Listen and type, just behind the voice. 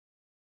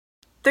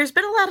There's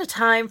been a lot of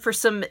time for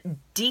some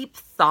deep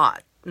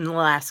thought in the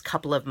last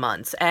couple of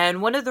months,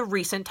 and one of the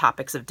recent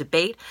topics of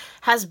debate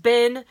has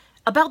been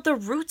about the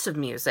roots of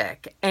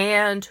music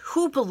and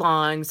who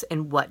belongs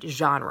in what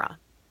genre.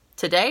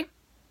 Today,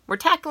 we're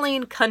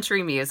tackling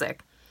country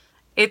music.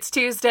 It's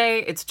Tuesday,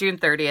 it's June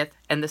 30th,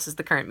 and this is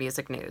the current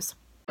music news.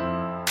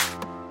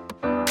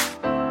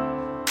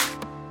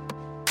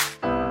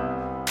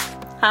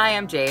 Hi,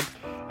 I'm Jade.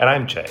 And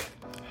I'm Jay.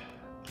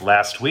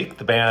 Last week,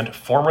 the band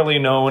formerly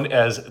known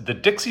as the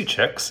Dixie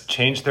Chicks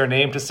changed their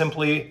name to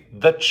simply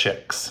The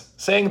Chicks,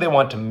 saying they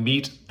want to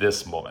meet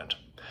this moment.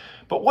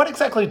 But what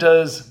exactly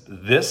does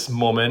this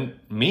moment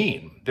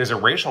mean? There's a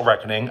racial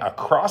reckoning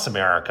across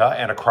America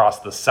and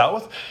across the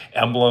South.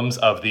 Emblems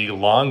of the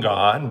long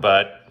gone,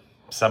 but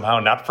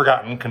somehow not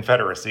forgotten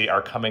Confederacy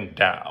are coming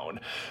down.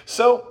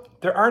 So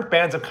there aren't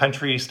bands of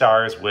country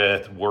stars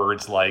with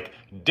words like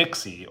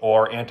Dixie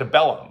or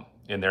Antebellum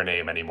in their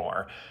name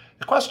anymore.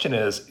 The question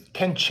is,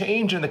 can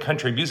change in the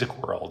country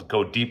music world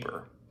go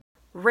deeper?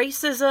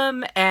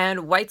 Racism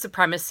and white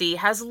supremacy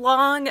has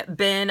long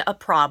been a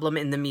problem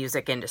in the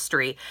music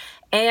industry,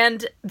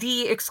 and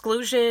the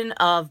exclusion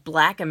of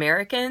Black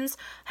Americans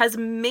has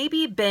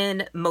maybe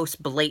been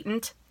most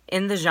blatant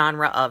in the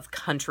genre of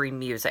country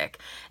music.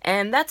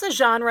 And that's a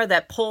genre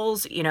that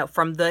pulls,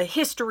 from the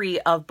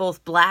history of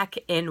both Black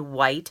and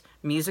white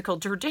musical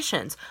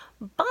traditions.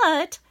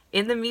 But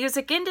in the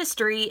music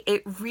industry,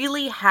 it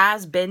really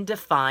has been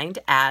defined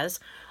as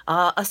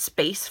a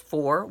space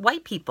for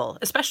white people,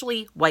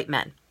 especially white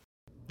men.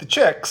 The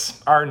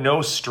Chicks are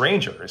no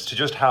strangers to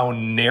just how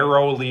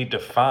narrowly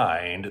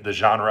defined the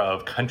genre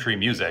of country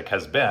music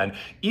has been,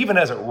 even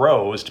as it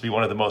rose to be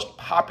one of the most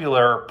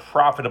popular,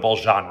 profitable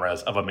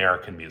genres of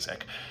American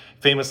music.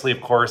 Famously, of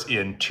course,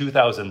 in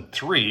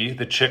 2003,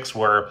 the Chicks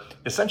were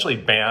essentially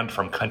banned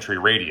from country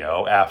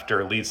radio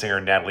after lead singer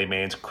Natalie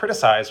Maines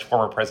criticized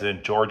former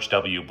President George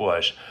W.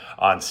 Bush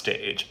on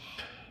stage.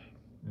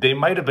 They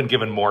might have been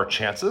given more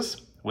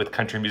chances with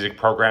country music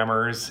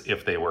programmers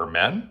if they were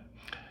men.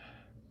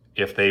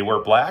 If they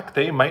were Black,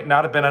 they might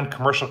not have been on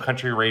commercial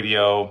country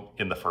radio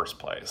in the first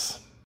place.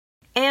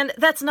 And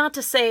that's not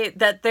to say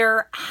that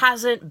there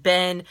hasn't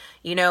been,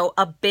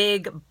 a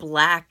big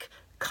Black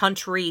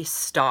country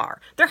star.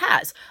 There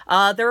has.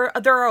 There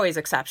are always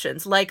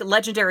exceptions, like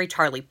legendary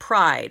Charlie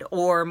Pride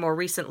or more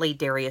recently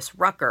Darius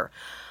Rucker.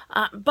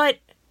 But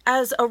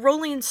as a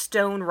Rolling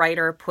Stone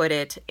writer put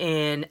it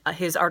in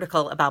his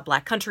article about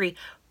Black country,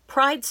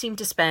 Pride seemed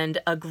to spend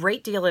a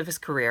great deal of his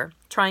career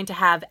trying to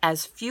have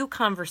as few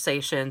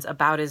conversations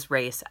about his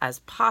race as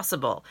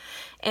possible.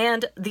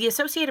 And the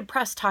Associated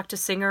Press talked to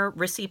singer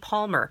Rissy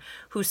Palmer,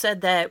 who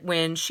said that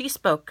when she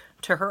spoke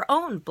to her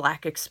own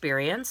Black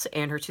experience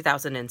in her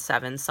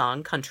 2007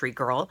 song Country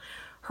Girl,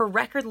 her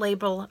record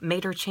label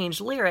made her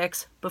change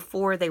lyrics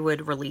before they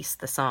would release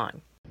the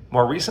song.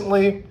 More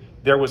recently,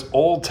 there was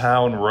Old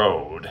Town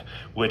Road,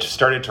 which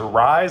started to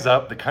rise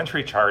up the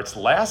country charts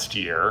last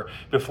year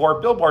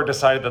before Billboard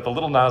decided that the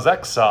Lil Nas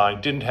X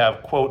song didn't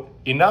have, quote,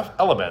 enough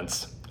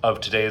elements of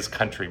today's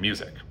country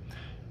music.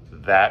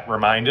 That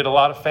reminded a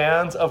lot of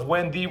fans of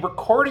when the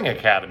Recording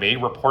Academy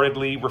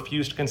reportedly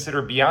refused to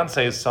consider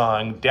Beyoncé's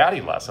song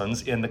Daddy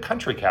Lessons in the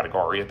country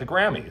category at the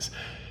Grammys.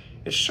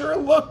 It sure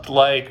looked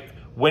like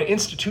when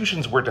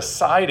institutions were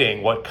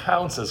deciding what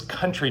counts as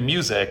country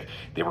music,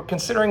 they were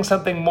considering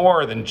something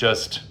more than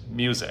just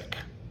music.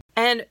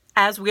 And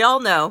as we all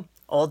know,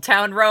 Old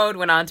Town Road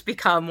went on to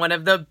become one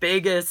of the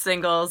biggest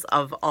singles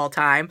of all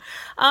time.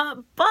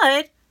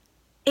 But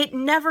it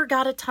never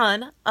got a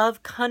ton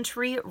of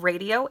country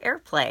radio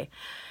airplay.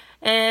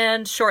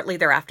 And shortly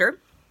thereafter,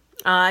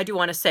 I do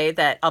want to say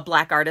that a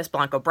Black artist,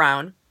 Blanco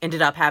Brown,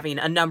 ended up having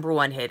a number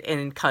one hit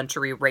in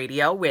country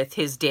radio with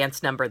his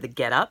dance number, The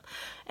Get Up.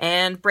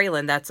 And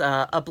Braylon, that's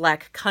a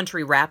Black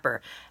country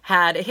rapper,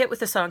 had a hit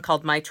with a song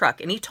called My Truck.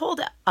 And he told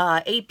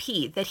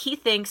AP that he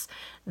thinks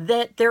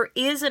that there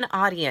is an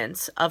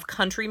audience of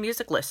country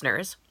music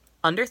listeners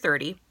under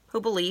 30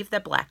 who believe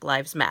that Black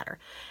lives matter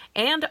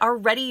and are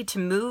ready to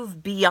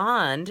move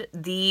beyond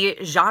the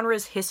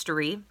genre's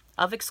history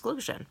of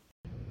exclusion.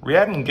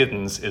 Rhiannon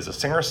Giddens is a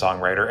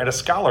singer-songwriter and a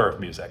scholar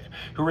of music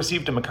who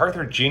received a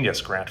MacArthur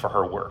Genius Grant for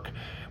her work.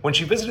 When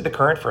she visited The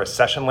Current for a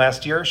session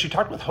last year, she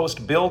talked with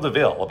host Bill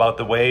DeVille about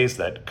the ways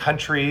that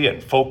country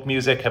and folk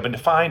music have been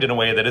defined in a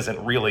way that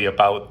isn't really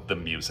about the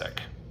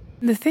music.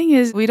 The thing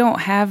is, we don't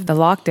have the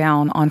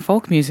lockdown on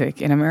folk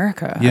music in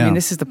America. Yeah. I mean,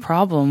 this is the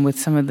problem with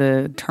some of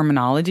the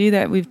terminology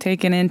that we've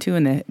taken into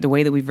and the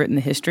way that we've written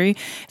the history.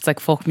 It's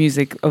like folk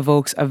music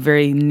evokes a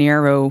very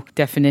narrow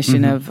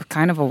definition of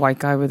kind of a white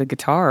guy with a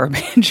guitar or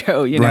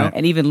banjo, know,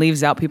 and even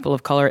leaves out people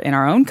of color in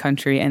our own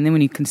country. And then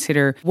when you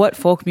consider what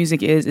folk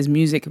music is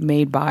music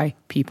made by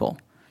people.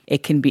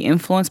 It can be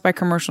influenced by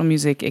commercial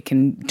music. It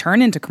can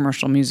turn into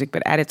commercial music.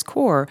 But at its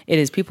core, it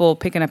is people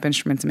picking up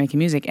instruments and making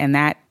music. And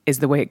that is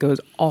the way it goes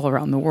all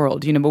around the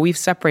world, but we've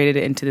separated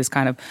it into this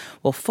kind of,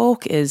 well,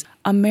 folk is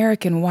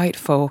American white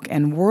folk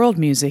and world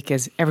music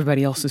is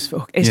everybody else's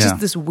folk. It's just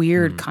this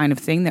weird kind of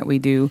thing that we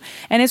do.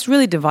 And it's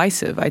really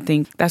divisive. I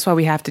think that's why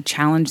we have to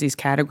challenge these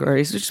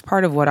categories, which is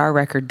part of what our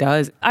record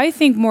does. I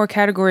think more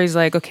categories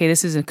like, okay,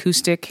 this is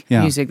acoustic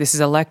music, this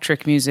is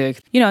electric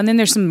music, and then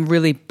there's some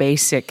really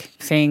basic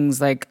things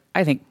like,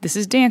 I think this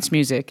is dance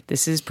music.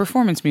 This is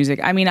performance music.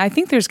 I mean, I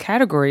think there's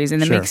categories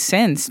and it makes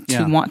sense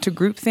to want to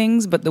group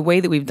things, but the way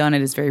that we've done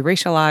it is very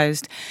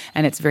racialized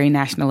and it's very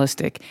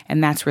nationalistic,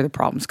 and that's where the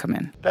problems come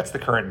in. That's the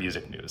current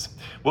music news.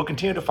 We'll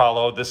continue to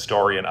follow this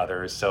story and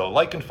others, so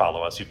like and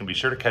follow us. You can be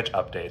sure to catch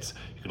updates.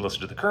 You can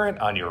listen to The Current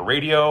on your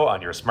radio,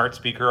 on your smart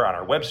speaker, on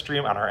our web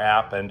stream, on our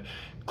app, and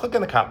click in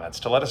the comments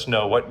to let us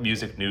know what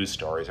music news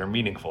stories are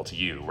meaningful to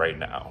you right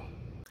now.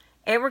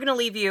 And we're going to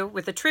leave you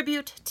with a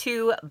tribute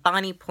to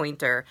Bonnie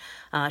Pointer.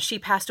 She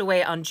passed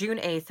away on June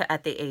 8th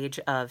at the age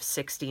of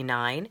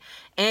 69.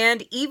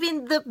 And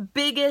even the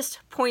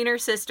biggest Pointer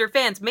Sister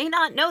fans may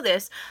not know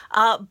this,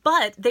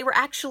 but they were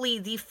actually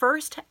the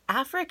first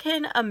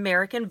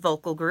African-American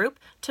vocal group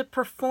to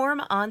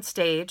perform on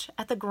stage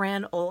at the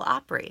Grand Ole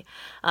Opry.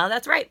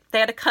 That's right. They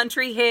had a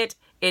country hit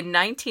in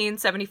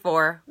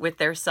 1974 with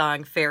their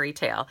song Fairy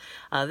Tale.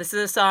 This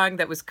is a song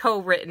that was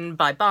co-written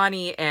by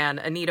Bonnie and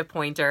Anita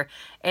Pointer.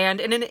 And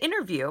in an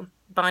interview,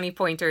 Bonnie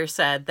Pointer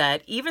said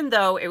that even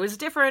though it was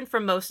different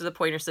from most of the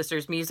Pointer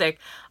Sisters' music,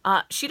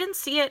 she didn't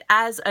see it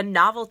as a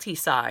novelty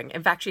song.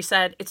 In fact, she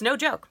said, "It's no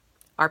joke.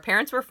 Our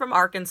parents were from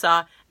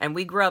Arkansas, and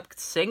we grew up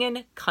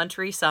singing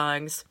country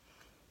songs.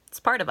 It's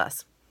part of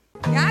us."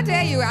 I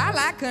tell you, I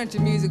like country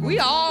music. We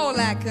all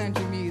like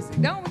country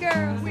music, don't we,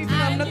 girls? We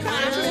from the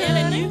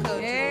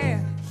country. Yeah.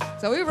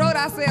 So we wrote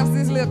ourselves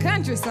this little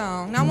country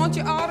song. Now I want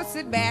you all to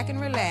sit back and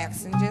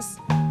relax and just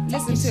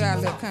listen to our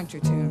little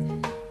country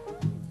tune.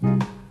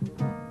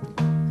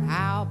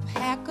 I'll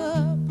pack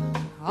up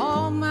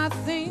all my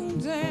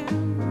things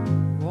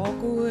and walk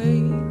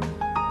away.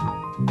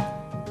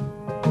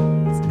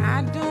 'Cause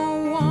I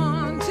don't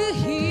want to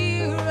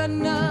hear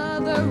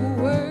another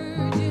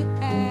word you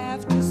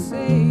have to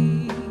say.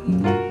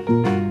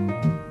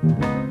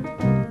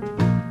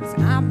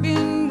 I've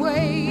been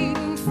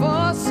waiting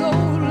for so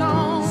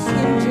long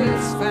and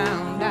just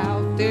found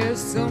out there's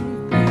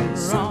something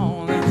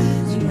wrong.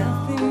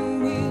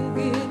 Nothing will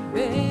get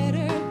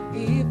better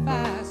if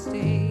I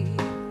stay.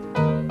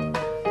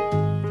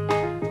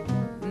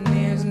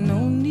 There's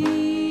no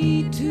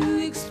need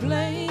to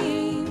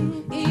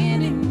explain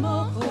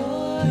anymore.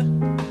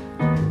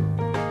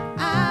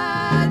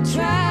 I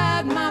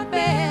tried my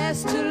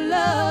best to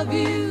love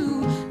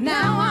you.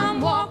 Now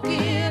I'm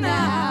walking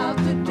out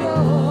the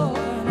door.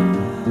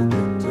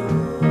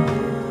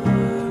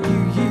 You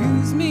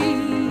use me,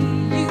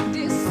 you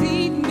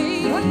deceive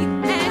me,